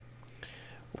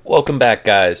Welcome back,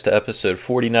 guys, to episode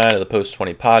 49 of the Post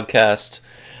 20 podcast,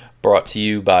 brought to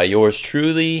you by yours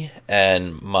truly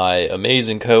and my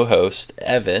amazing co-host,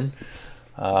 Evan.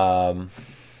 Back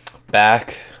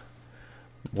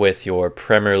with your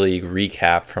Premier League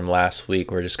recap from last week.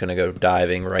 We're just going to go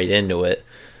diving right into it.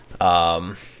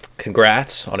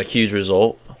 Congrats on a huge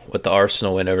result with the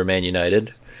Arsenal win over Man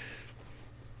United.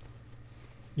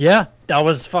 Yeah, that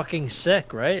was fucking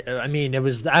sick, right? I mean, it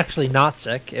was actually not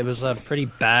sick. It was a pretty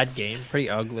bad game, pretty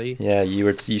ugly. Yeah,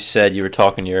 you said you were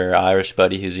talking to your Irish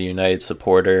buddy who's a United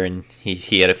supporter, and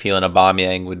he had a feeling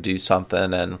Aubameyang would do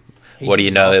something, and what do you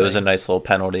know? It was a nice little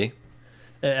penalty.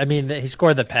 I mean, he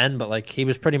scored the pen, but like he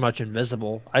was pretty much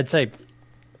invisible. I'd say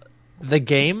the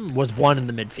game was won in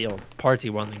the midfield.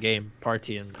 Partey won the game.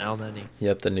 Partey and Elneny.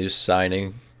 Yep, the new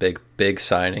signing, big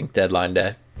signing, deadline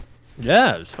day.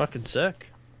 Yeah, it was fucking sick.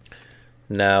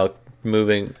 Now,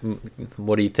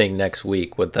 what do you think next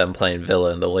week with them playing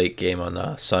Villa in the late game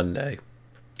on Sunday?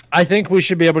 I think we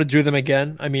should be able to do them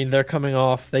again. I mean, they're coming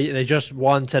off. They just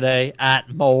won today at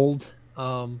Mold,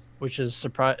 which is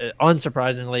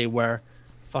unsurprisingly where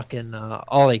fucking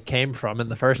Ollie came from in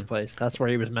the first place. That's where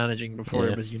he was managing before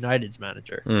he was United's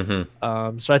manager.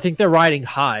 Mm-hmm. So I think they're riding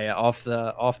high off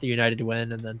the United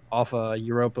win and then off a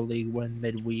Europa League win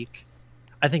midweek.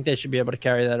 I think they should be able to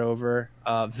carry that over.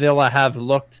 Villa have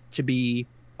looked to be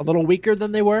a little weaker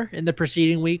than they were in the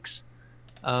preceding weeks,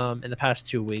 in the past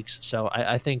 2 weeks. So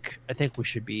I think we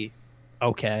should be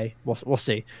okay. We'll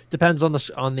see. Depends on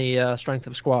the strength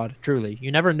of squad. Truly,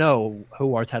 you never know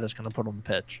who Arteta's going to put on the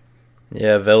pitch.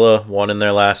 Yeah, Villa won in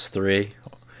their last three.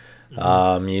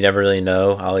 Mm-hmm. You never really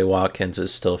know. Ollie Watkins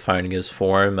is still finding his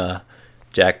form.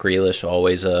 Jack Grealish,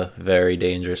 always a very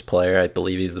dangerous player. I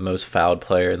believe he's the most fouled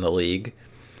player in the league.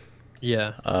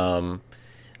 Yeah.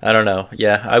 I don't know.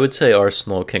 Yeah, I would say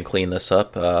Arsenal can clean this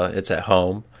up. It's at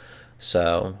home,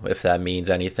 so if that means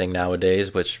anything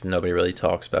nowadays, which nobody really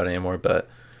talks about anymore, but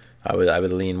I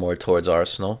would lean more towards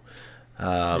Arsenal.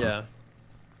 Yeah.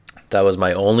 That was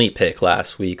my only pick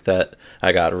last week that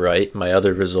I got right. My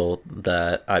other result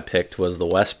that I picked was the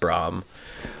West Brom.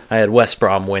 I had West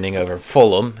Brom winning over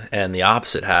Fulham, and the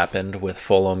opposite happened with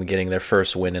Fulham getting their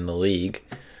first win in the league,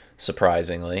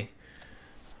 surprisingly.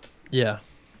 Yeah.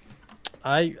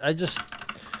 I just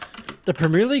the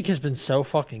Premier League has been so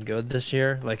fucking good this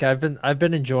year. Like I've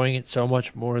been enjoying it so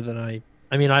much more than I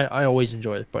always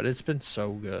enjoy it, but it's been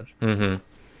so good. Mm-hmm.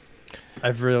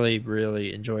 I've really,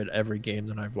 really enjoyed every game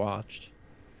that I've watched.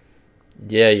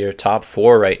 Yeah, your top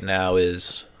four right now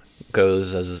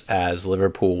goes as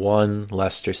Liverpool 1,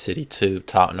 Leicester City 2,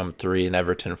 Tottenham 3, and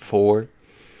Everton 4.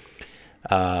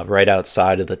 Right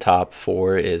outside of the top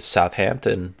four is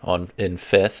Southampton in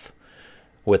 5th,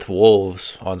 with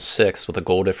Wolves on 6th with a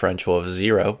goal differential of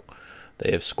 0.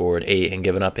 They have scored 8 and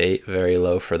given up 8, very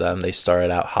low for them. They started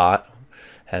out hot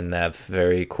and have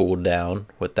very cooled down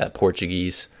with that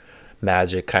Portuguese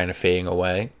magic kind of fading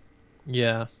away.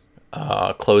 Yeah.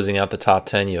 Closing out the top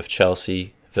 10, you have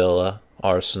Chelsea, Villa,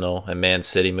 Arsenal, and Man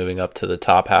City moving up to the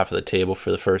top half of the table for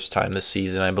the first time this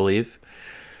season, I believe.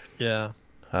 Yeah.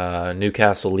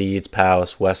 Newcastle, Leeds,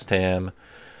 Palace, West Ham,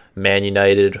 Man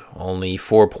United only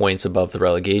 4 points above the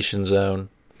relegation zone.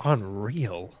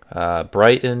 Unreal.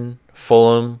 Brighton,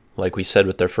 Fulham, like we said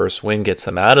with their first win, gets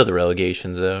them out of the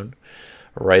relegation zone,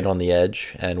 right on the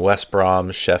edge. And West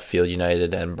Brom, Sheffield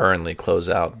United, and Burnley close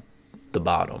out the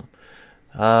bottom.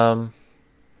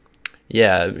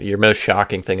 Yeah, your most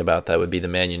shocking thing about that would be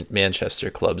the Manchester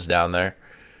clubs down there.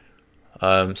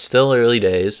 Still early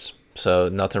days, so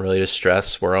nothing really to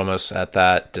stress. We're almost at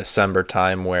that December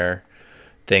time where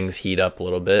things heat up a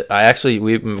little bit.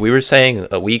 We were saying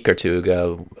a week or two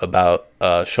ago about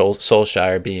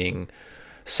Solskjaer being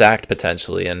sacked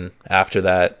potentially, and after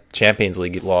that Champions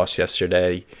League loss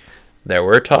yesterday, there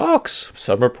were talks.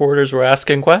 Some reporters were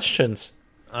asking questions.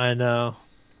 I know.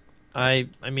 I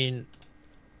mean,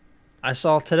 I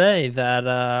saw today that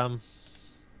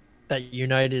that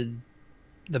United,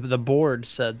 the board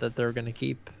said that they're going to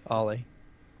keep Ollie,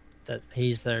 that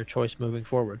he's their choice moving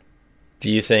forward. Do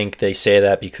you think they say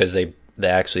that because they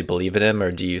actually believe in him,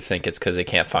 or do you think it's because they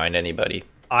can't find anybody?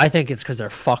 I think it's because they're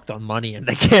fucked on money and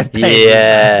they can't pay.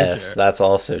 Yes, that's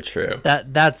also true.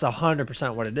 That's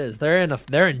 100% what it is. They're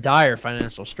in dire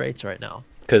financial straits right now.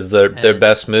 Because their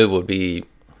best move would be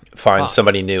find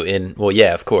somebody new in. Well,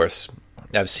 yeah, of course.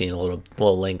 I've seen little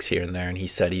links here and there, and he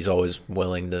said he's always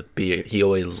willing to be. He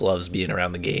always loves being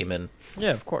around the game, and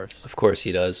yeah, of course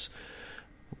he does.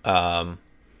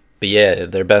 But yeah,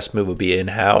 their best move would be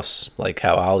in-house, like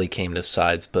how Ollie came to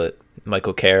sides, but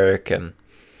Michael Carrick, and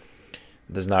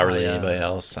there's not really anybody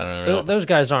else. I don't know. Those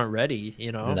guys aren't ready,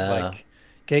 you know? No. Like,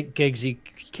 Giggsy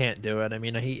can't do it. I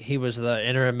mean, he was the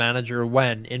interim manager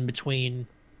when in between.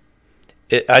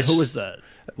 Who was that?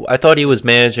 I thought he was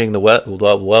managing the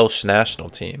Welsh national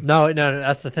team. No,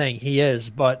 that's the thing. He is,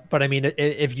 but I mean,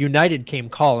 if United came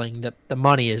calling, the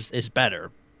money is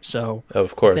better. So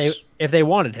Of course. if they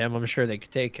wanted him, I'm sure they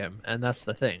could take him, and that's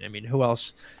the thing. I mean, who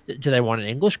else? Do they want an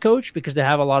English coach because they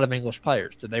have a lot of English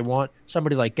players? Do they want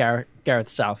somebody like Gareth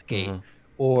Southgate,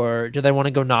 or do they want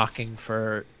to go knocking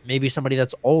for maybe somebody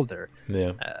that's older?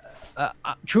 Yeah.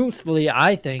 Truthfully,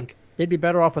 I think they'd be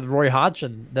better off with Roy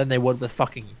Hodgson than they would with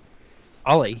fucking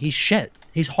Ollie. He's shit.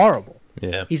 He's horrible.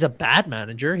 Yeah. He's a bad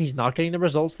manager. He's not getting the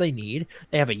results they need.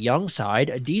 They have a young side,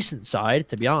 a decent side,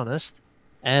 to be honest,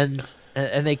 and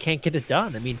they can't get it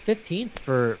done. I mean, 15th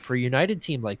for a United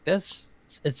team like this,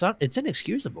 it's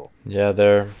inexcusable. Yeah,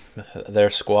 their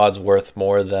squad's worth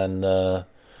more than the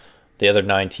other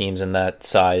 9 teams in that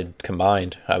side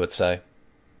combined, I would say.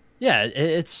 Yeah,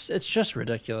 it's just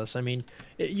ridiculous. I mean,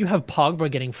 you have Pogba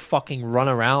getting fucking run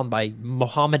around by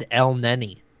Mohamed El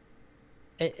Neni.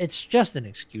 It's just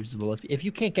inexcusable. If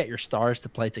you can't get your stars to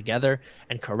play together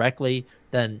and correctly,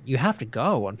 then you have to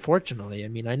go, unfortunately. I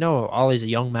mean, I know Ollie's a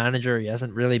young manager. He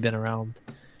hasn't really been around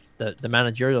the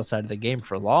managerial side of the game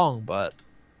for long, but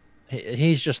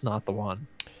he's just not the one.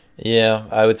 Yeah,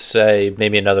 I would say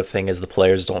maybe another thing is the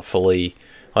players don't fully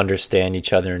understand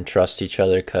each other and trust each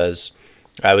other, because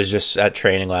I was just at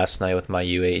training last night with my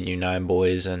U8 and U9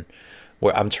 boys, and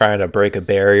I'm trying to break a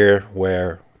barrier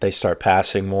where they start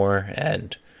passing more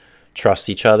and trust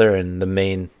each other, and the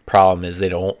main problem is they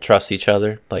don't trust each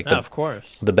other. Like of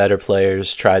course, the better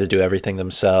players try to do everything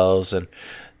themselves, and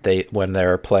when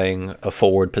they're playing a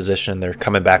forward position, they're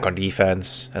coming back on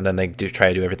defense, and then they try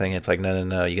to do everything. It's like,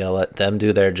 no, you gotta let them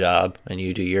do their job, and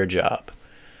you do your job.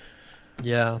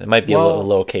 Yeah, it might be a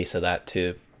little case of that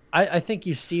too. I think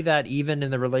you see that even in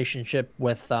the relationship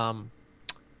with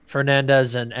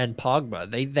Fernandez and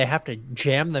Pogba. They have to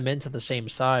jam them into the same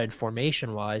side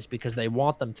formation wise because they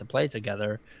want them to play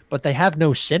together, but they have no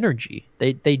synergy.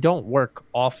 They don't work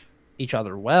off each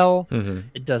other well.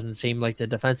 It doesn't seem like the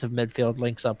defensive midfield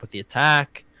links up with the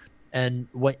attack, and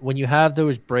when you have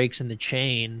those breaks in the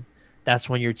chain, that's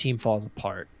when your team falls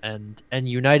apart. And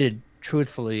United,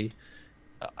 truthfully,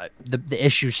 the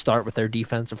issues start with their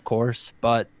defense, of course,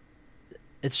 but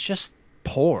it's just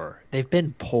poor. They've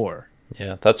been poor.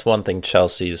 Yeah, that's one thing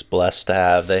Chelsea's blessed to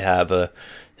have. They have a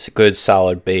good,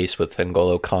 solid base with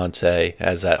N'Golo Kante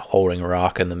as that holding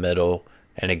rock in the middle,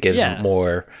 and it gives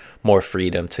more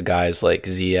freedom to guys like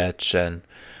Ziyech and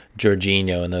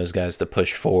Jorginho and those guys to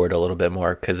push forward a little bit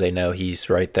more, because they know he's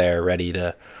right there ready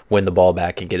to win the ball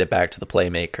back and get it back to the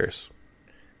playmakers.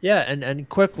 Yeah, and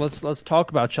quick, let's talk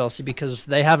about Chelsea, because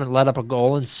they haven't let up a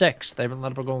goal in 6. They haven't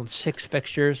let up a goal in 6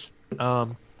 fixtures,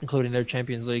 including their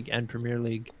Champions League and Premier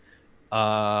League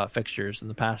fixtures in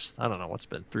the past. I don't know what's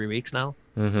been 3 weeks now.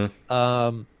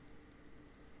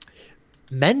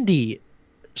 Mendy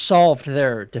solved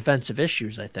their defensive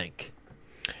issues, I think.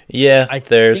 Yeah, I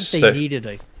think they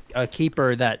needed a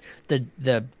keeper that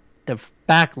the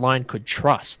back line could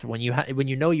trust. When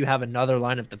you know you have another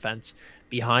line of defense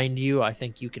behind you, I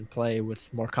think you can play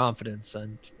with more confidence,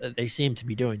 and they seem to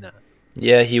be doing that.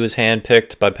 Yeah, he was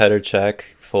handpicked by Petr Cech,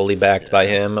 fully backed by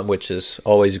him, which is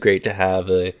always great to have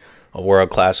a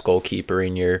world-class goalkeeper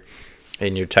in your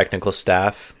technical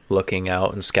staff looking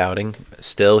out and scouting.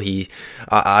 Still,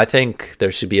 I think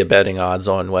there should be a betting odds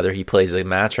on whether he plays a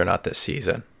match or not this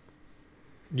season.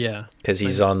 Yeah. Because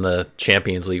he's on the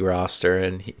Champions League roster,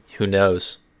 and who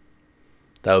knows?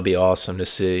 That would be awesome to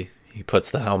see. He puts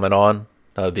the helmet on.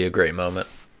 That would be a great moment.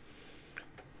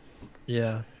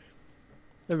 Yeah.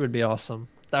 That would be awesome.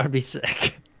 That would be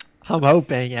sick. I'm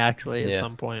hoping, actually, at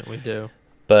some point we do.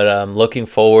 But I'm looking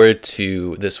forward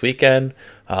to this weekend,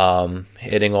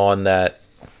 hitting on that.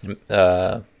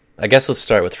 I guess let's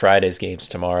start with Friday's games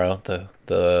tomorrow.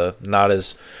 The not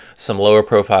as some lower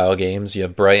profile games. You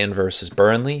have Brighton versus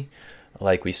Burnley.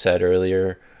 Like we said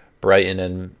earlier, Brighton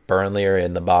and Burnley are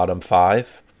in the bottom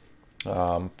 5.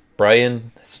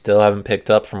 Brighton still haven't picked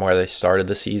up from where they started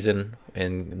the season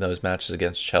in those matches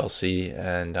against Chelsea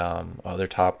and other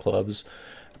top clubs.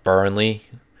 Burnley,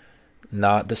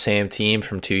 not the same team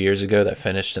from 2 years ago that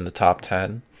finished in the top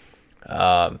 10.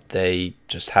 They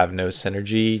just have no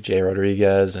synergy. Jay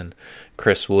Rodriguez and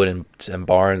Chris Wood and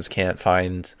Barnes can't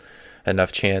find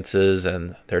enough chances,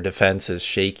 and their defense is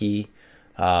shaky.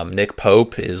 Nick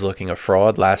Pope is looking a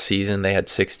fraud. Last season they had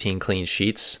 16 clean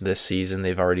sheets. This season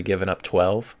they've already given up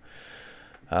 12.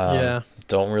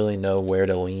 Don't really know where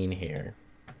to lean here.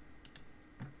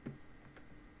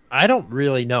 I don't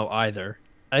really know either.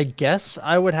 I guess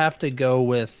I would have to go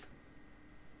with...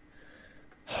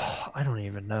 I don't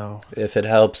even know. If it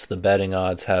helps, the betting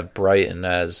odds have Brighton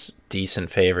as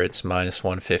decent favorites, minus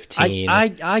 115.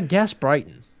 I guess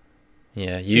Brighton.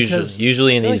 Yeah, Because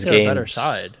usually in I feel these like they're a games, better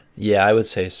side. yeah, I would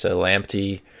say so.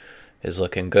 Lamptey is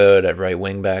looking good at right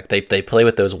wing back. They play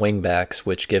with those wing backs,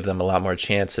 which give them a lot more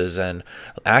chances. And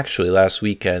actually, last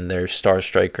weekend, their star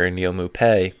striker Neil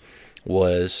Maupay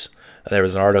was. There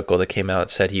was an article that came out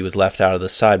that said he was left out of the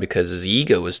side because his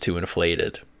ego was too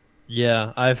inflated.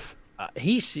 Yeah,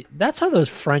 that's how those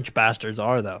French bastards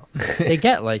are though. They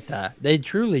get like that. They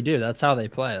truly do. That's how they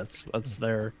play. That's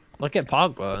their look at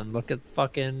Pogba and look at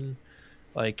fucking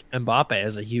like Mbappe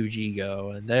has a huge ego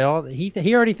and he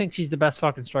already thinks he's the best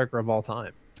fucking striker of all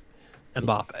time.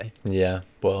 Mbappe. Yeah,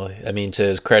 well, I mean, to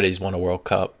his credit, he's won a World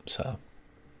Cup, so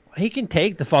He can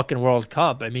take the fucking World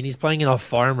Cup. I mean, he's playing in a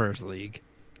farmers league.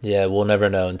 yeah, we'll never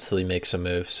know until he makes a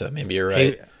move. So maybe you're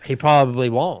right. He probably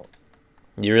won't.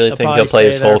 You really He'll think probably he'll play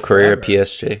his stay there whole career at forever.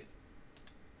 PSG?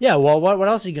 Yeah, well, what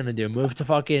else is he gonna do? Move to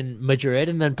fucking Madrid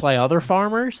and then play other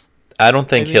farmers? I don't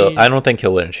think I mean- I don't think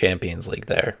he'll win a Champions League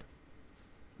there.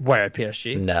 Where at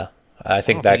PSG? No, I I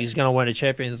think don't that think he's gonna win a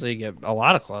Champions League at a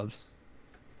lot of clubs.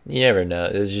 you never know.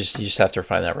 It's just you just have to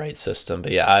find that right system.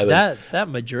 But yeah, I would. That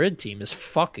Madrid team is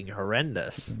fucking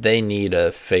horrendous. They need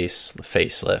a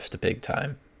facelift, big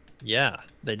time. Yeah,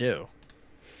 they do.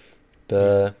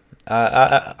 But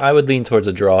I would lean towards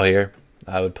a draw here.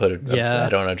 I would put a Yeah.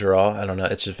 bet on a draw. I don't know.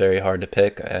 It's just very hard to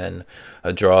pick, and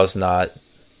a draw is not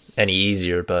any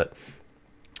easier. But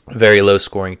very low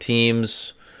scoring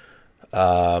teams.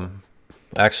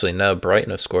 Actually, no.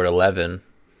 Brighton have scored 11,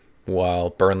 while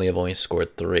Burnley have only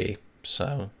scored 3.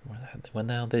 So when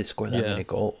the hell did they score that Yeah. many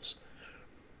goals?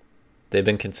 They've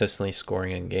been consistently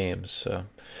scoring in games. So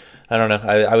I don't know.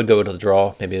 I would go with a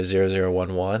draw, maybe a 0-0,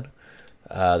 1-1.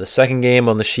 The second game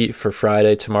on the sheet for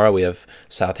Friday tomorrow, we have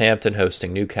Southampton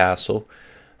hosting Newcastle.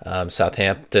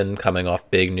 Southampton coming off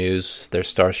big news. Their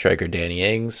star striker Danny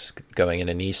Ings going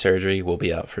into knee surgery, will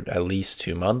be out for at least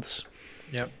 2 months.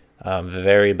 Yep.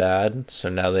 Very bad. So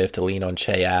now they have to lean on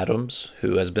Che Adams,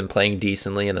 who has been playing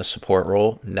decently in the support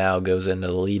role, now goes into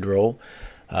the lead role.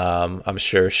 I'm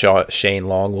sure Shane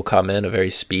Long will come in, a very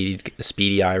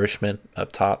speedy Irishman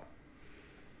up top.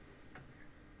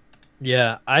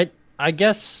 Yeah, I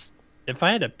guess if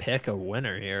I had to pick a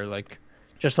winner here, like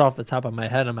just off the top of my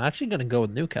head, I'm actually gonna go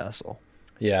with Newcastle.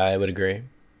 Yeah, I would agree.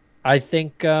 I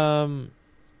think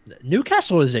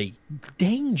Newcastle is a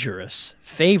dangerous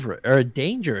favorite or a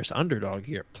dangerous underdog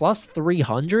here. Plus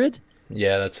 300.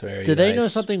 Yeah, that's very Do they know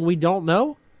nice. something we don't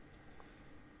know?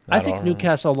 I think don't know.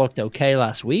 Newcastle looked okay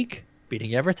last week,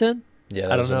 beating Everton. Yeah, I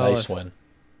that was a don't know nice if- win.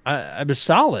 I was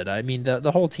solid. I mean,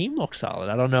 the whole team looks solid.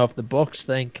 I don't know if the books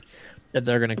think that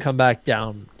they're going to come back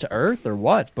down to earth or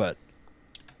what, but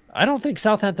I don't think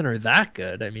Southampton are that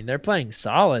good. I mean, they're playing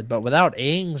solid, but without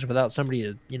Ings, without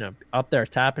somebody to, up there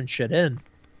tapping shit in,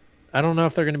 I don't know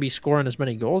if they're going to be scoring as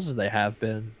many goals as they have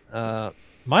been.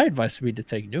 My advice would be to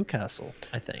take Newcastle,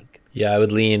 I think. Yeah, I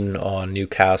would lean on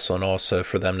Newcastle and also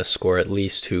for them to score at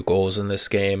least 2 goals in this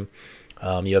game.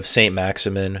 You have St.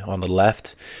 Maximin on the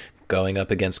left going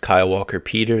up against Kyle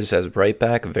Walker-Peters as right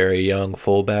back, very young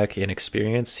fullback,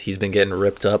 inexperienced. He's been getting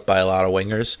ripped up by a lot of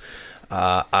wingers.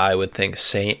 I would think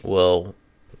Saint will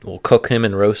cook him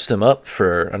and roast him up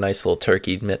for a nice little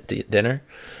turkey dinner.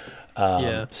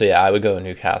 Yeah. So yeah, I would go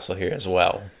Newcastle here as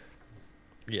well.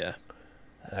 Yeah.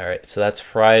 All right, so that's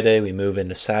Friday. We move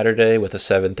into Saturday with a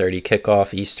 7:30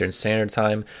 kickoff Eastern Standard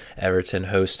Time. Everton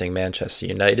hosting Manchester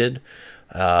United.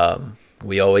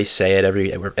 We always say it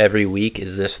every week.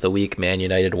 Is this the week Man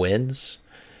United wins?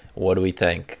 What do we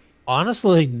think?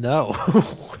 Honestly, no.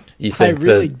 You think I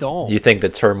really don't. You think the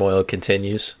turmoil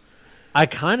continues? I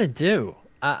kind of do.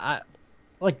 I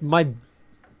like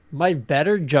my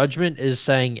better judgment is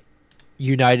saying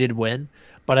United win,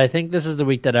 but I think this is the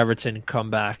week that Everton come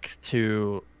back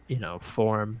to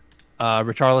form.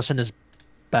 Richarlison is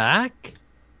back,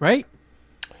 right?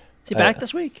 Is he back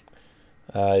this week?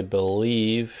 I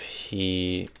believe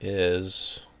he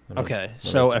is. Okay,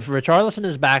 so if Richarlison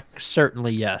is back,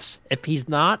 certainly yes. If he's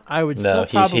not, I would No, still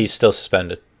probably... he's still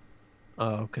suspended.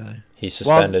 Oh, okay. He's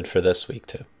suspended for this week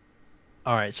too.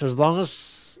 All right, so as long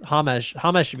as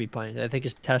James should be playing, I think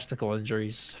his testicle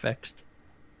injury's fixed.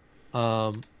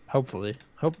 Hopefully.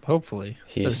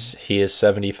 He is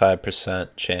 75%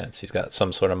 chance. He's got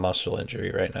some sort of muscle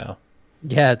injury right now.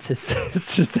 Yeah, it's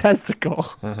his testicle.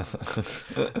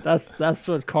 That's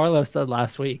what Carlos said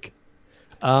last week.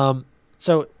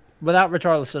 So without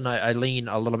Richarlison, I lean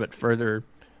a little bit further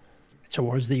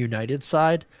towards the United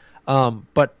side.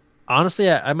 But honestly,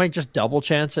 I might just double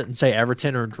chance it and say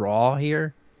Everton or draw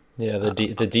here. Yeah, the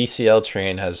DCL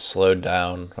train has slowed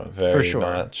down For very sure.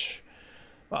 much.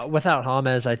 Without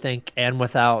James, I think, and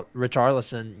without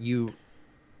Richarlison,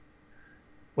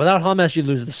 without James you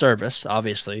lose the service,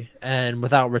 obviously, and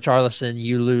without Richarlison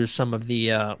you lose some of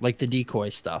the like the decoy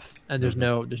stuff, and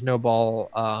Hmm. there's no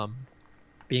ball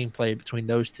being played between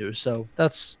those two. So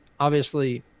that's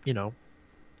obviously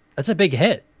that's a big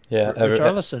hit. Yeah,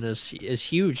 Richarlison is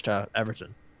huge to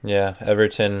Everton. yeah,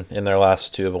 Everton in their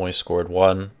last two have only scored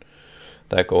one.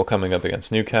 That goal coming up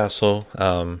against Newcastle.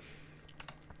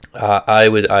 I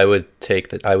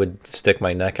would stick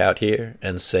my neck out here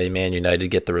and say Man United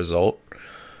get the result.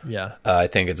 Yeah, I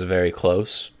think it's very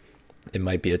close. It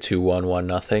might be a 2-1,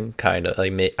 1-0 kind of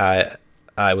like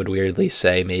I would weirdly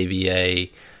say maybe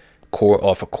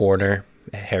off a corner,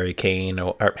 Harry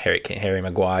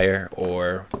Maguire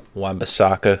or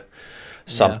Wan-Bissaka.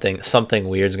 Something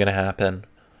weird's gonna happen.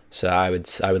 So I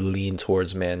would lean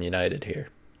towards Man United here.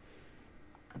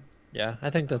 yeah, I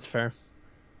think that's fair.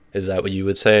 Is that what you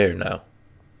would say or no?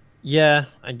 Yeah,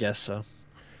 I guess so.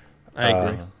 I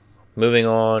agree. Moving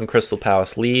on, Crystal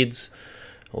Palace Leeds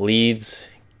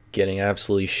getting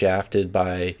absolutely shafted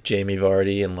by Jamie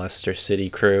Vardy and Leicester City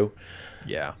crew.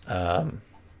 Yeah,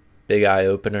 Big eye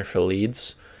opener for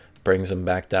Leeds, brings them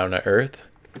back down to earth.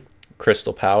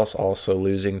 Crystal Palace also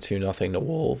losing 2-0 to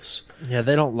Wolves. yeah,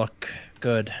 they don't look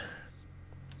good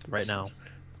right now.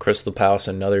 Crystal Palace,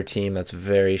 another team that's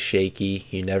very shaky.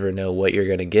 You never know what you're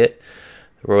going to get.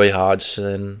 Roy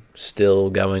Hodgson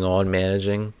still going on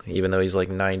managing, even though he's like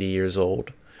 90 years old.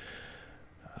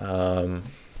 I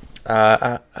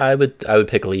would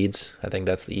pick Leeds. I think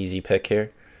that's the easy pick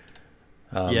here.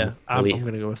 Yeah, I'm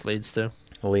going to go with Leeds too.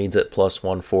 Leeds at plus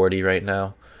 140 right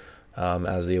now,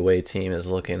 as the away team is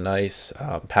looking nice.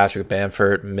 Patrick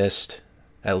Bamford missed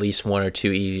at least one or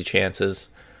two easy chances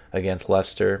against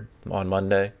Leicester on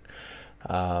Monday.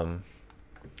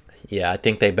 Yeah, I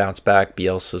think they bounce back.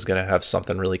 Bielsa's going to have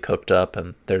something really cooked up,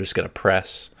 and they're just going to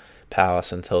press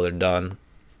Palace until they're done.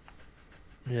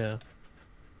 Yeah.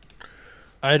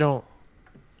 I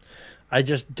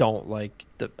just don't like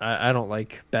I don't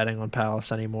like betting on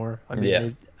Palace anymore. I mean, Yeah.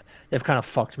 they've kind of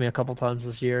fucked me a couple times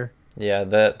this year. Yeah,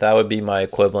 that would be my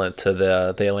equivalent to the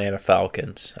Atlanta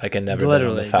Falcons. I can never bet on the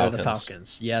Literally, they're Falcons. the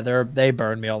Falcons. Yeah, they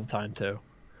burn me all the time too.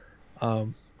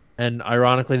 And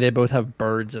ironically, they both have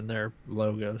birds in their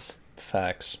logos.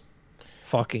 Facts.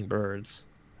 Fucking birds.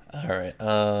 All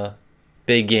right.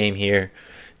 Big game here.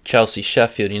 Chelsea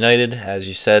Sheffield United, as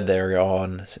you said, they're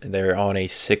on a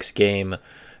 6-game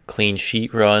clean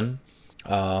sheet run.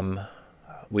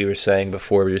 We were saying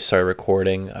before we started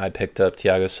recording, I picked up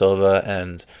Thiago Silva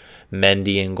and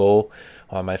Mendy in goal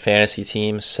on my fantasy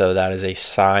team, so that is a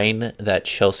sign that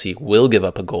Chelsea will give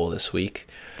up a goal this week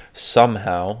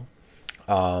somehow.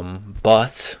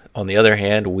 But on the other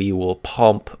hand, we will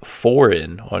pump 4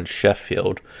 in on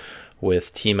Sheffield,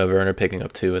 with Timo Werner picking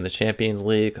up 2 in the Champions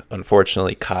League.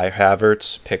 Unfortunately, Kai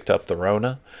Havertz picked up the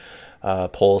Rona.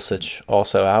 Pulisic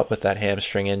also out with that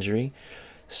hamstring injury.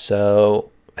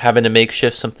 So having to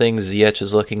makeshift some things. Ziyech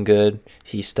is looking good.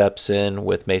 He steps in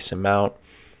with Mason Mount.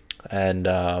 And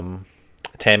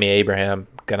Tammy Abraham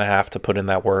going to have to put in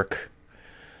that work.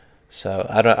 So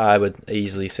I would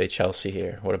easily say Chelsea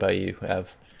here. What about you,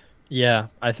 Ev? Yeah,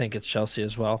 I think it's Chelsea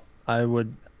as well. I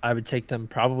would take them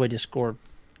probably to score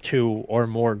 2 or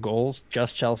more goals,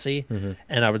 just Chelsea,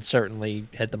 and I would certainly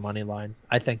hit the money line.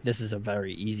 I think this is a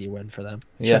very easy win for them.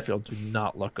 Yeah. Sheffield do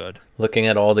not look good. Looking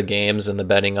at all the games and the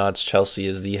betting odds, Chelsea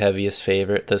is the heaviest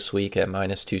favorite this week at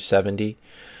minus 270.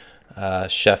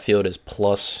 Sheffield is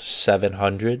plus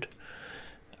 700.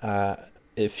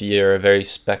 If you're a very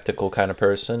spectacle kind of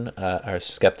person, or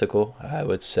skeptical, I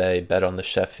would say bet on the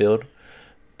Sheffield.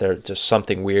 There just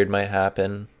something weird might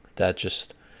happen that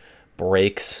just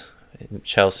breaks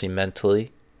Chelsea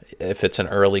mentally. If it's an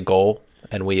early goal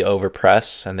and we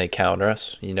overpress and they counter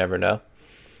us, you never know.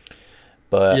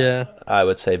 But Yeah. I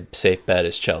would say safe bet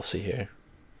is Chelsea here.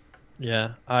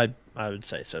 Yeah, I would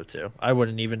say so too. I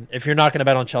wouldn't even, if you're not going to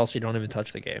bet on Chelsea, don't even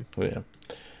touch the game.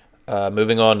 Yeah.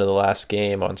 Moving on to the last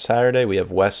game on Saturday, we have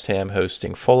West Ham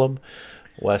hosting Fulham.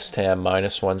 West Ham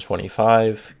minus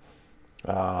 125.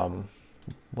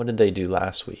 What did they do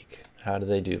last week? How did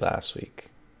they do last week?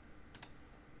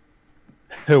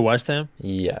 Who, West Ham?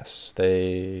 Yes,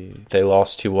 they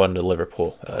lost 2-1 to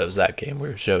Liverpool. It was that game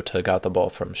where Jota got the ball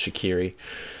from Shaqiri.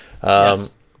 Yes.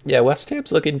 Yeah, West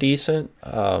Ham's looking decent.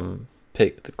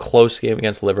 The close game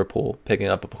against Liverpool, picking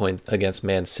up a point against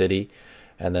Man City,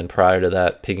 and then prior to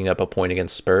that, picking up a point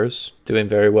against Spurs. Doing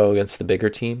very well against the bigger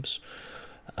teams.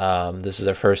 This is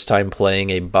their first time playing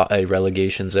a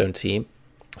relegation zone team,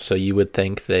 so you would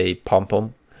think they pump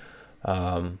them.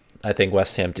 I think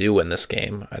West Ham do win this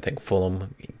game. I think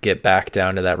Fulham get back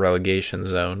down to that relegation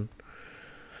zone.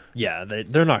 Yeah,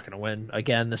 they're not going to win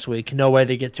again this week. No way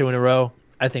they get 2 in a row.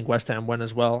 I think West Ham win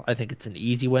as well. I think it's an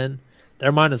easy win.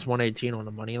 They're minus 118 on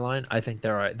the money line. I think they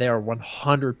are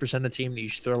 100% a team that you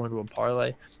should throw into a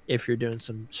parlay if you're doing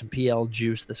some PL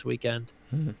juice this weekend.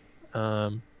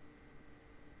 Pablo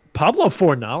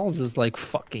Fornals is like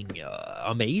fucking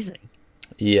amazing.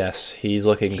 Yes, he's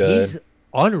looking good. He's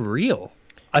unreal.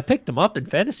 I picked him up in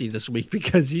fantasy this week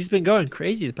because he's been going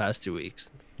crazy the past 2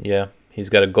 weeks. Yeah, he's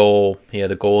got a goal. He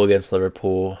had a goal against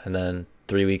Liverpool, and then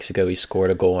 3 weeks ago he scored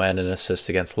a goal and an assist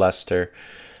against Leicester.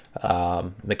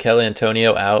 Michele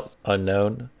Antonio out,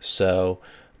 unknown, so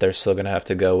they're still going to have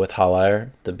to go with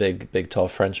Haller, the big tall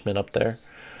Frenchman up there.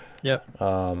 Yep.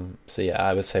 So yeah,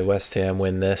 I would say West Ham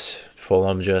win this.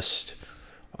 Fulham just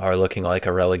are looking like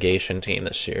a relegation team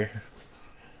this year.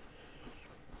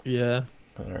 Yeah,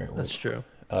 all right, that's true.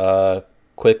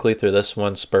 Quickly through this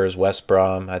one, Spurs West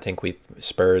Brom. I think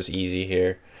Spurs easy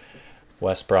here.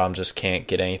 West Brom just can't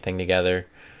get anything together.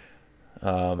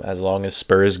 As long as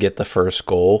Spurs get the first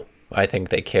goal, I think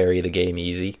they carry the game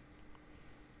easy.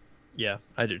 Yeah,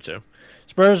 I do too.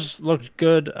 Spurs looked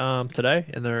good today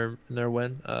in their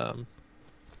win,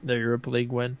 their Europa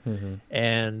League win,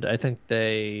 and I think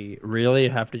they really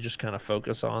have to just kind of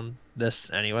focus on this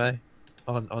anyway,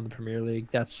 on the Premier League.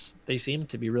 They seem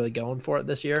to be really going for it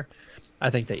this year. I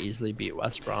think they easily beat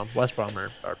West Brom. West Brom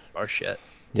are shit.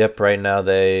 Yep, right now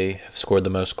they have scored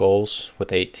the most goals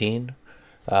with 18.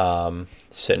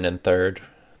 Sitting in third,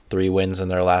 3 wins in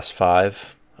their last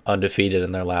 5, undefeated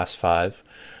in their last 5.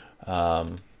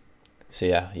 So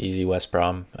yeah, easy West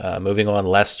Brom. Moving on,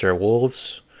 Leicester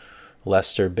Wolves.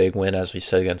 Leicester big win as we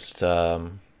said against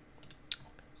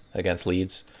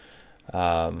Leeds.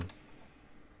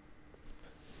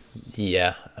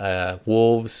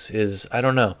 Wolves is, I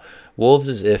don't know. Wolves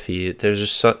is iffy. There's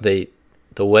just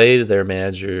the way their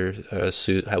manager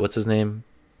what's his name?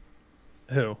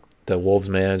 Who? The Wolves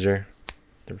manager.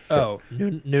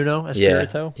 Nuno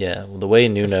Espirito. Yeah. Well, the way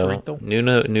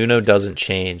Nuno doesn't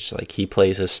change. Like he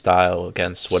plays his style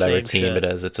against whatever Same team shit. it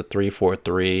is. It's a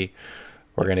 3-4-3.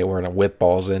 We're gonna whip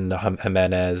balls into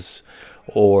Jimenez,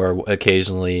 or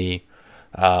occasionally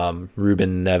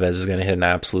Ruben Neves is gonna hit an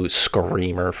absolute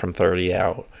screamer from 30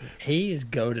 out. He's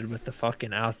goated with the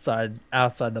fucking outside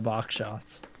the box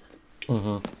shots.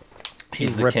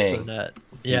 He's the rips king. The net.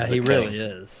 Yeah, the he king. really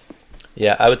is.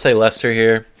 Yeah, I would say Leicester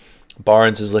here.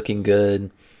 Barnes is looking good.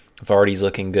 Vardy's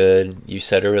looking good. You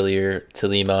said earlier,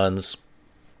 Tielemans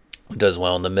does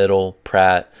well in the middle.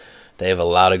 Pratt, they have a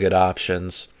lot of good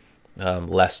options.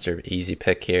 Leicester, easy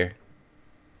pick here.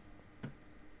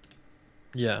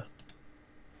 Yeah.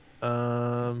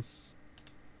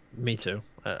 Me too.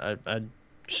 I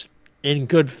just, in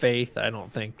good faith, I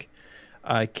don't think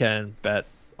I can bet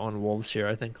on Wolves here.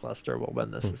 I think Leicester will win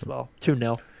this as well.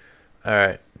 2-0. All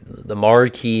right, the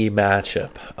marquee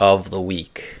matchup of the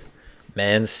week: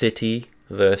 Man City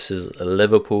versus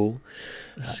Liverpool.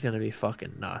 This is gonna be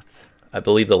fucking nuts. I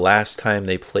believe the last time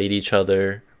they played each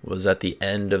other was at the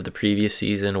end of the previous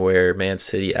season, where Man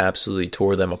City absolutely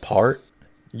tore them apart.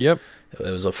 Yep. It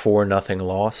was a 4-0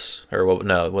 loss, or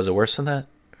no? Was it worse than that?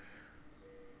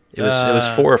 It was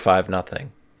 4 or 5-0.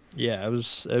 Yeah, it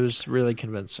was really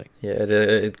convincing. Yeah,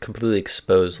 it completely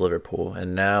exposed Liverpool,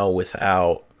 and now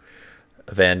without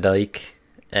Van Dijk,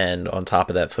 and on top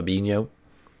of that Fabinho,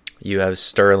 you have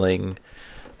Sterling.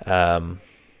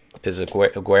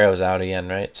 Aguero's out again,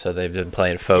 right? So they've been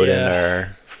playing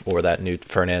Foden or that new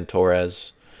Fernan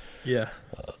Torres. Yeah.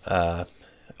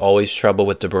 Always trouble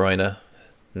with De Bruyne.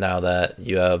 Now that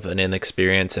you have an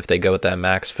inexperience, if they go with that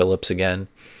Max Phillips again,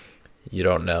 you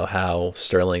don't know how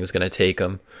Sterling's going to take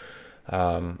him.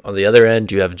 On the other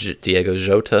end, you have Diego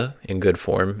Jota in good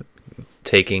form,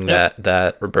 taking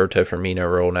that Roberto Firmino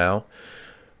role now.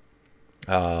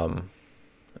 I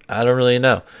don't really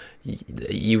know.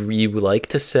 You would like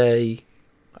to say,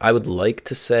 I would like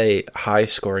to say high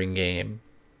scoring game.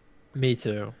 Me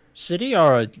too. City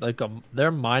are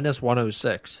they're minus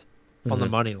 106 on the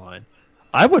money line.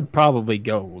 I would probably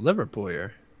go Liverpool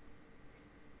here.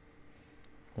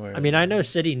 I mean, I know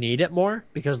City need it more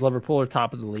because Liverpool are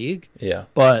top of the league. Yeah.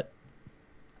 But,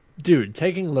 dude,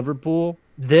 taking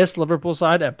this Liverpool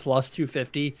side at plus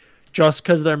 250 just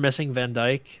because they're missing Van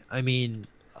Dijk, I mean...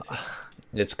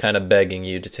 It's kind of begging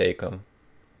you to take them.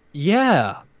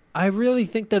 Yeah. I really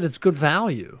think that it's good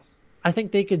value. I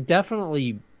think they could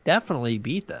definitely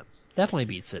beat them. Definitely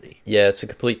beat City. Yeah, it's a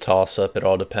complete toss-up. It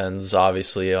all depends,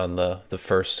 obviously, on the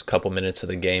first couple minutes of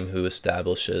the game, who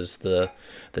establishes the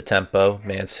tempo.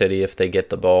 Man City, if they get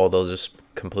the ball, they'll just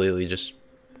completely just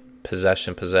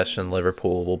possession.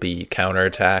 Liverpool will be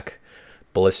counterattack,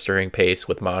 blistering pace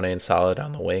with Mane and Salah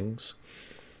on the wings.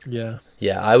 Yeah.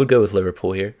 Yeah, I would go with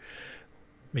Liverpool here.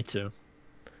 Me too.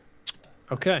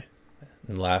 Okay.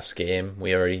 In last game,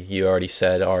 you already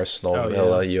said Arsenal, Oh,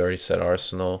 Villa. yeah. You already said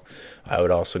Arsenal. I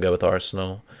would also go with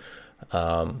Arsenal.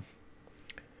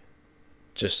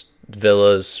 Just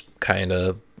Villa's kind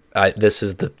of. This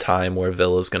is the time where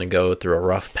Villa's going to go through a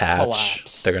rough patch.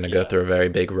 Collapse. They're going to go through a very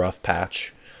big rough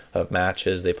patch of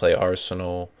matches. They play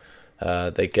Arsenal.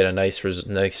 They get a nice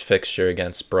fixture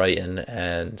against Brighton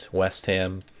and West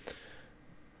Ham.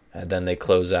 And then they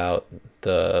close out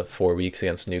the 4 weeks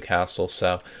against Newcastle.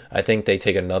 So I think they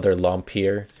take another lump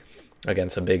here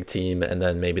against a big team, and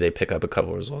then maybe they pick up a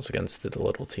couple results against the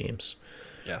little teams.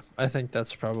 Yeah, I think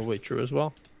that's probably true as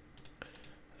well.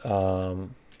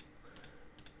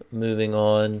 Moving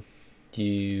on, do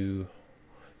you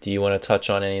want to touch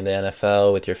on any of the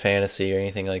NFL with your fantasy or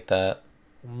anything like that?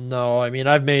 No, I mean,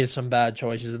 I've made some bad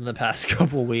choices in the past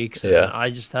couple weeks. And Yeah.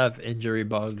 I just have injury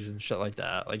bugs and shit like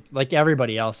that. Like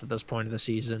everybody else at this point of the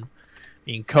season. I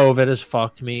mean, COVID has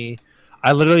fucked me.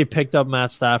 I literally picked up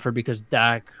Matt Stafford because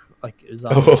Dak is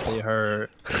obviously hurt.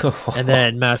 And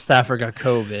then Matt Stafford got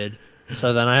COVID.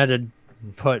 So then I had to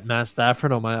put Matt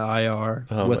Stafford on my IR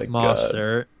with my God.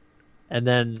 Mostert. And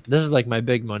then this is like my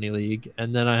big money league.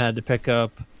 And then I had to pick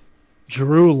up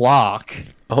Drew Lock.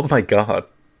 Oh my God.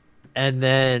 And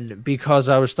then because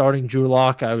I was starting Drew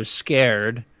Lock, I was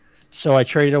scared. So I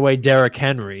traded away Derrick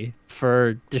Henry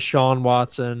for Deshaun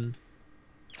Watson,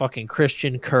 fucking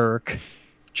Christian Kirk,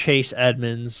 Chase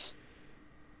Edmonds,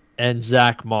 and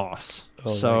Zach Moss.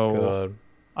 Oh so my God.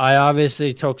 I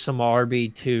obviously took some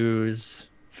RB2s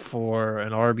for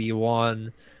an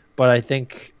RB1, but I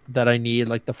think that I need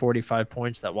like the 45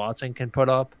 points that Watson can put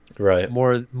up. Right.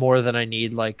 More than I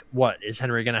need. Like, what is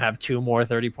Henry going to have 2 more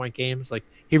 30-point games? Like,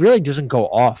 he really doesn't go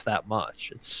off that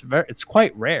much. It's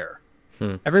quite rare.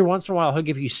 Every once in a while he'll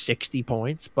give you 60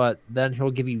 points, but then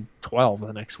he'll give you 12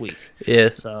 the next week. Yeah.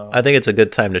 So I think it's a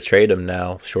good time to trade him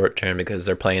now, short term, because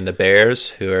they're playing the Bears,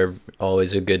 who are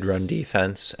always a good run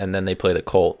defense, and then they play the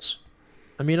Colts.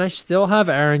 I mean, I still have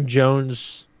Aaron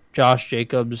Jones, Josh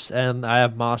Jacobs, and I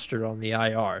have Mostert on the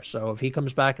IR. So if he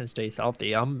comes back and stays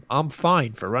healthy, I'm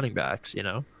fine for running backs, you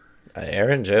know?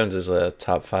 Aaron Jones is a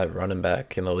top 5 running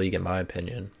back in the league, in my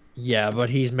opinion. Yeah,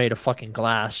 but he's made of fucking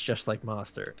glass just like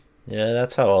Mostert. Yeah,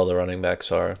 that's how all the running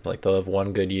backs are. Like, they'll have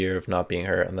one good year of not being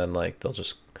hurt, and then, like, they'll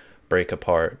just break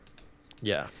apart.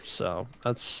 Yeah, so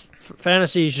that's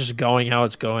fantasy is just going how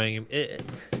it's going.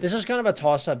 This is kind of a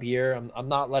toss-up year. I'm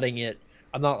not letting it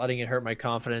hurt my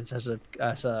confidence as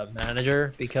a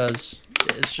manager, because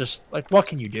it's just like, what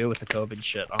can you do with the COVID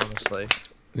shit, honestly?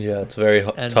 Yeah, it's very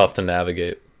tough to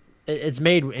navigate. It's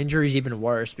made injuries even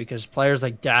worse, because players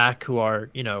like Dak, who are,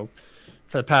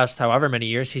 for the past however many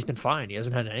years, he's been fine. He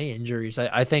hasn't had any injuries.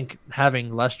 I think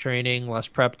having less training, less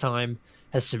prep time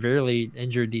has severely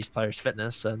injured these players'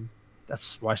 fitness, and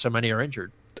that's why so many are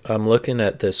injured. I'm looking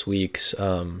at this week's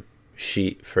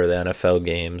sheet for the NFL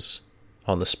games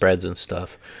on the spreads and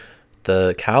stuff.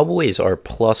 The Cowboys are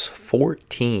plus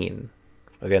 14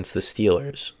 against the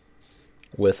Steelers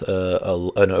with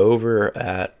an over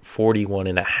at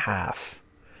 41.5.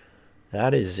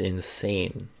 That is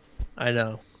insane. I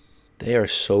know. They are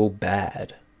so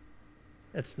bad.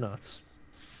 It's nuts.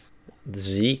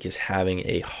 Zeke is having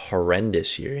a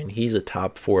horrendous year, and he's a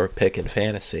top 4 pick in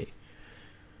fantasy.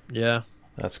 Yeah.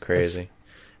 That's crazy.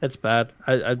 It's bad.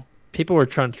 People were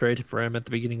trying to trade for him at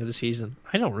the beginning of the season.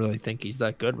 I don't really think he's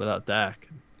that good without Dak.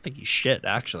 I think he's shit,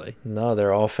 actually. No,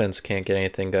 their offense can't get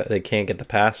anything. They can't get the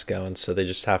pass going, so they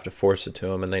just have to force it to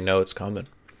him, and they know it's coming.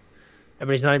 But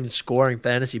he's not even scoring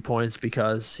fantasy points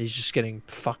because he's just getting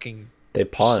fucking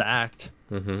sacked.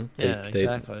 Mm-hmm. Yeah,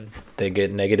 exactly. They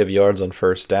get negative yards on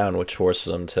first down, which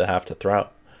forces them to have to throw.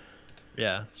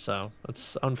 Yeah, so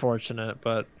it's unfortunate,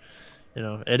 but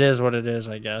it is what it is,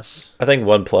 I guess. I think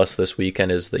one plus this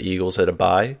weekend is the Eagles hit a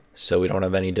bye, so we don't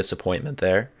have any disappointment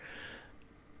there.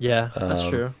 Yeah, that's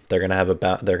true. They're gonna have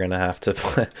they're gonna have to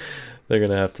play. They're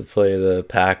gonna have to play the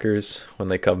Packers when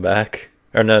they come back.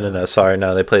 Or no. Sorry,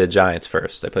 no. They play the Giants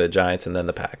first. They play the Giants and then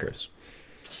the Packers.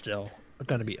 Still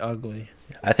gonna be ugly.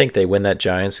 I think they win that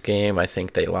Giants game. I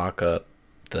think they lock up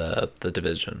the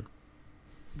division.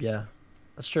 Yeah,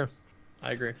 that's true.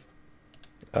 I agree.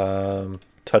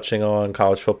 Touching on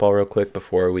college football real quick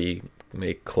before we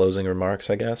make closing remarks,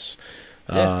 I guess.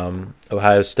 Yeah.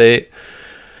 Ohio State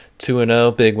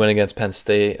 2-0, big win against Penn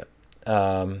State.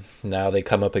 Now they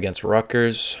come up against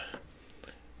Rutgers.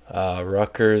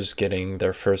 Rutgers getting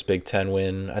their first Big Ten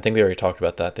win. I think we already talked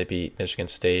about that. They beat Michigan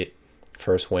State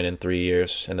first win in 3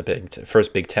 years, and the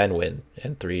first Big Ten win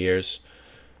in 3 years.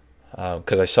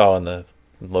 Because I saw in the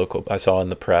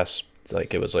press,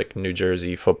 like, it was like New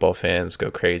Jersey football fans go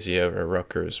crazy over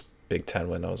Rutgers Big Ten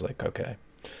win. I was like, okay.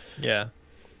 Yeah.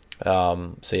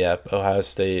 So yeah, Ohio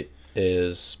State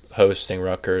is hosting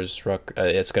Rutgers.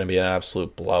 It's going to be an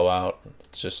absolute blowout.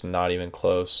 It's just not even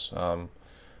close. Let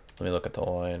me look at the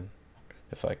line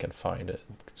if I can find it.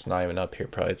 It's not even up here.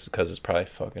 Probably it's because it's probably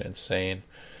fucking insane.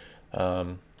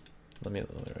 Where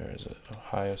is it?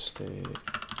 Ohio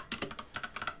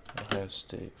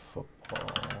State football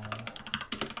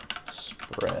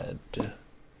spread.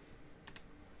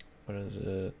 What is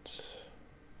it?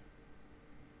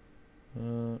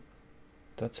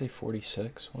 That's a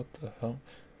 46. What the hell?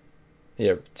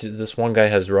 Yeah, this one guy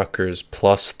has Rutgers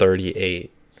plus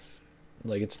 38.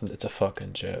 Like, it's a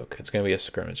fucking joke. It's gonna be a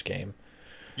scrimmage game.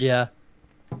 Yeah.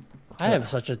 I have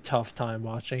such a tough time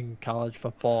watching college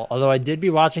football. Although I did be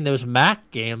watching those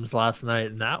MAC games last night,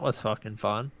 and that was fucking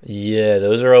fun. Yeah,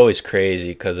 those are always crazy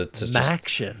because it's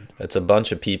MACtion. It's a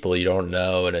bunch of people you don't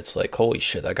know, and it's like, holy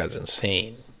shit, that guy's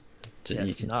insane. Yeah,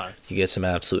 it's nuts. You get some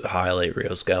absolute highlight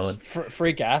reels going.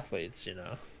 Freak athletes, you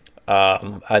know.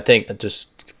 I think just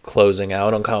closing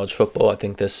out on college football, I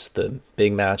think the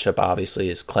big matchup obviously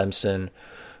is Clemson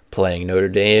playing Notre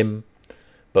Dame,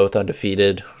 both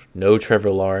undefeated. No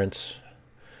Trevor Lawrence.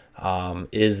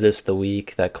 Is this the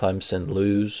week that Clemson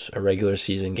lose a regular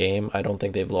season game? I don't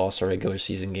think they've lost a regular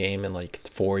season game in like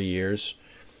 4 years.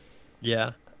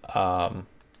 Yeah.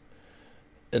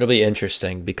 It'll be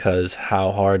interesting because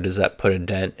how hard does that put a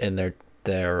dent in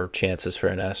their chances for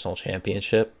a national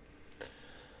championship?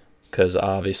 Because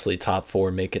obviously top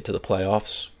 4 make it to the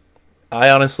playoffs. I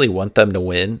honestly want them to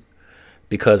win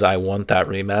because I want that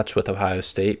rematch with Ohio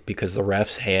State because the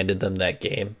refs handed them that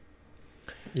game.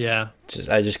 Yeah.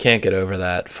 I just can't get over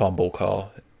that fumble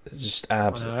call. It's just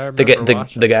absolutely.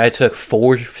 The guy took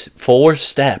four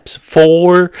steps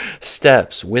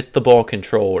with the ball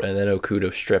controlled, and then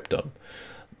Okudah stripped him.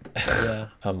 Yeah.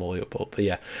 Unbelievable. But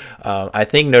yeah, I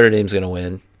think Notre Dame's going to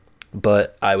win,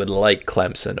 but I would like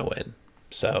Clemson to win.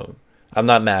 So I'm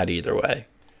not mad either way.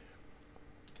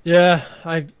 Yeah,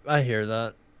 I hear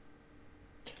that.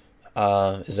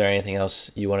 Is there anything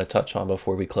else you want to touch on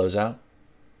before we close out?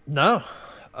 No.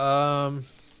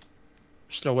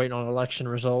 Still waiting on election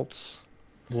results.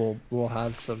 We'll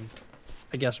have some.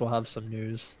 I guess we'll have some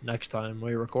news next time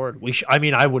we record.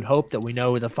 I would hope that we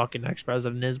know who the fucking next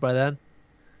president is by then.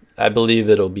 I believe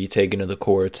it'll be taken to the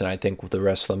courts, and I think the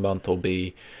rest of the month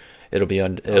I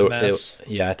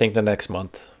think the next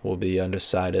month will be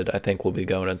undecided. I think we'll be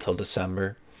going until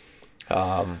December.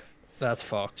 That's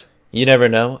fucked. You never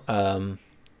know.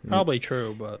 Probably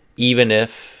true, but even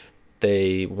if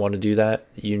they want to do that,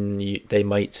 they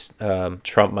might.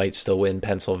 Trump might still win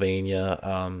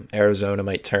Pennsylvania. Arizona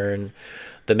might turn.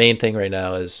 The main thing right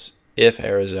now is if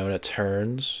Arizona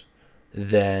turns,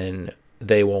 then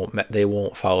they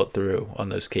won't follow through on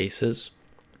those cases,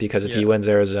 because if he wins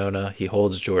Arizona, he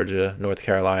holds Georgia, North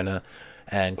Carolina,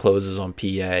 and closes on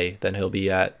PA, then he'll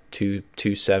be at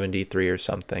 273 or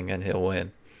something, and he'll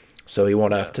win. So he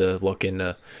won't have to look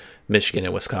into Michigan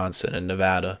and Wisconsin and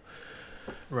Nevada.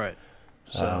 Right.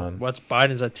 So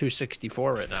Biden's at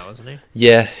 264 right now, isn't he?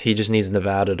 Yeah, he just needs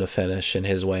Nevada to finish in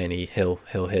his way, and he'll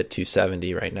hit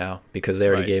 270 right now because they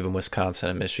already gave him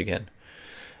Wisconsin and Michigan.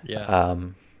 Yeah.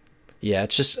 Yeah,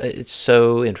 it's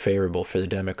so unfavorable for the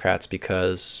Democrats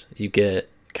because you get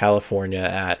California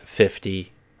at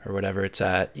 50 or whatever it's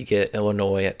at. You get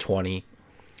Illinois at 20.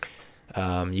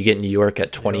 You get New York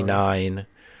at 29.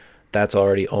 That's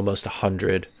already almost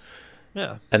 100.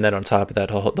 Yeah. And then on top of that,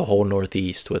 the whole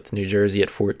Northeast with New Jersey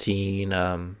at 14.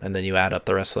 And then you add up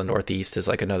the rest of the Northeast is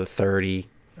like another 30.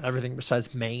 Everything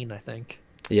besides Maine, I think.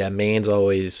 Yeah, Maine's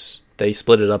always... They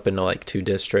split it up into like 2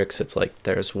 districts. It's like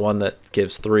there's one that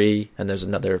gives 3, and there's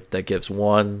another that gives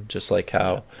 1, just like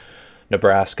how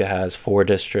Nebraska has 4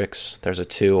 districts. There's a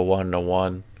 2, a 1, and a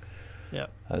 1. Yeah.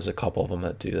 There's a couple of them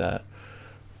that do that.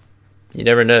 You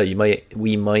never know.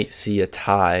 We might see a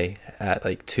tie at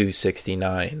like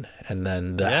 269, and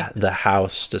then the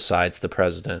House decides the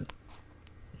president.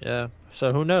 Yeah. So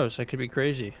who knows? That could be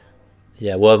crazy.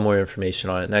 Yeah, we'll have more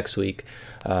information on it next week.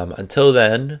 Until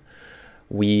then,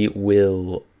 we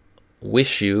will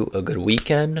wish you a good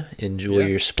weekend. Enjoy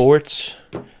your sports.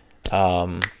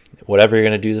 Whatever you're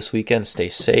going to do this weekend, stay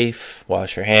safe.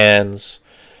 Wash your hands.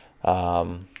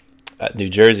 At New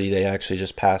Jersey, they actually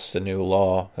just passed a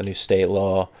new state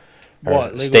law.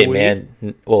 What, legal state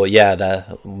weed? Well, yeah,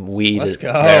 the weed, Let's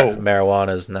go.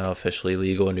 marijuana is now officially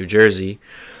legal in New Jersey.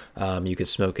 You can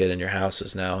smoke it in your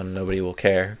houses now, and nobody will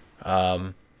care.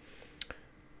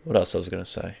 What else I was gonna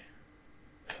say?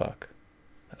 Fuck.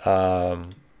 Um.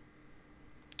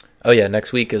 Oh yeah,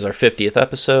 next week is our 50th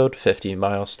episode, 50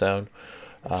 milestone.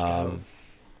 Let's go.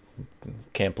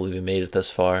 Can't believe we made it this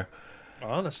far.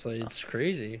 Honestly, it's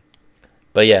crazy.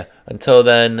 But yeah, until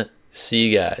then, see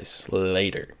you guys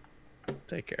later.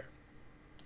 Take care.